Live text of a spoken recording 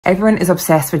Everyone is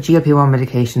obsessed with GLP-1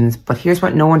 medications, but here's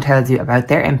what no one tells you about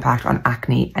their impact on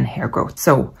acne and hair growth.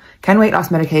 So, can weight loss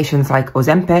medications like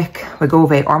Ozempic,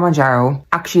 Wegovy or Mounjaro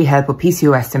actually help with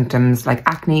PCOS symptoms like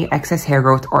acne, excess hair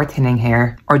growth or thinning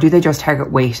hair, or do they just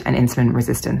target weight and insulin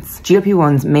resistance?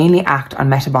 GLP-1s mainly act on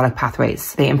metabolic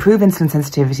pathways. They improve insulin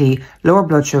sensitivity, lower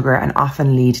blood sugar and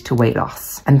often lead to weight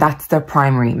loss. And that's their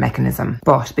primary mechanism.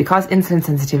 But because insulin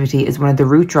sensitivity is one of the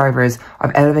root drivers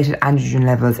of elevated androgen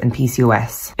levels in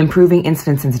PCOS, improving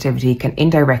insulin sensitivity can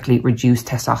indirectly reduce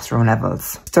testosterone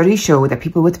levels. Studies show that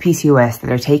people with PCOS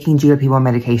that are taking GLP-1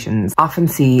 medications often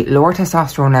see lower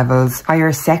testosterone levels,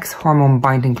 higher sex hormone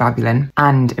binding globulin,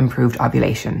 and improved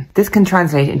ovulation. This can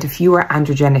translate into fewer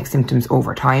androgenic symptoms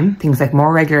over time, things like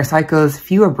more regular cycles,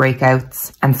 fewer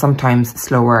breakouts, and sometimes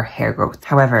slower hair growth.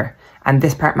 However, and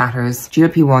this part matters,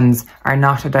 GLP-1s are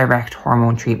not a direct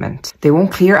hormone treatment. They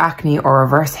won't clear acne or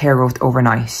reverse hair growth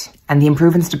overnight, and the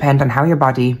improvements depend on how your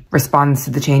body responds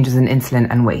to the changes in insulin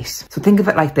and weight. So think of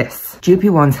it like this.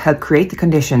 GLP-1s help create the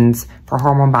conditions for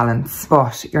hormone balance,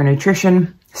 but your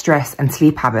nutrition, stress and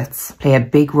sleep habits play a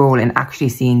big role in actually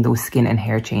seeing those skin and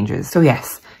hair changes. So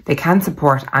yes, they can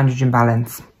support androgen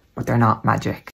balance, but they're not magic.